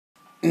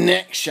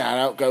Next shout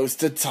out goes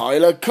to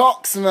Tyler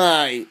Cox,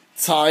 mate.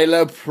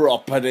 Tyler,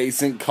 proper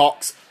decent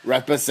Cox,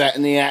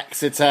 representing the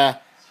Exeter.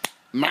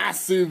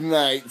 Massive,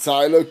 mate.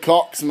 Tyler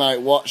Cox,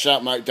 mate. Watch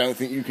out, mate. Don't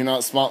think you can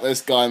outsmart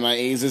this guy, mate.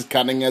 He's as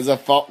cunning as a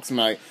fox,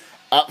 mate.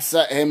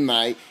 Upset him,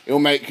 mate. He'll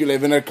make you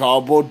live in a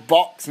cardboard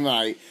box,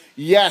 mate.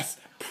 Yes,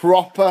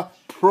 proper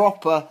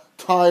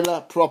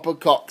Tyler, proper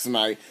Cox,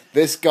 mate.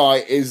 This guy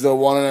is the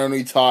one and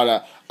only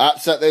Tyler.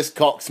 Upset this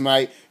Cox,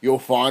 mate. You'll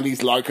find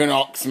he's like an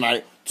ox,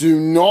 mate. Do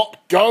not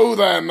go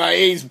there,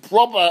 mate. He's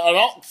proper an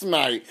ox,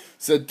 mate.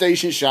 So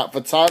decent shout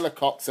for Tyler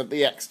Cox at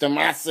the Exeter.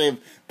 Massive.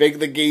 Big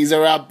the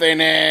geezer up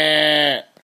in it.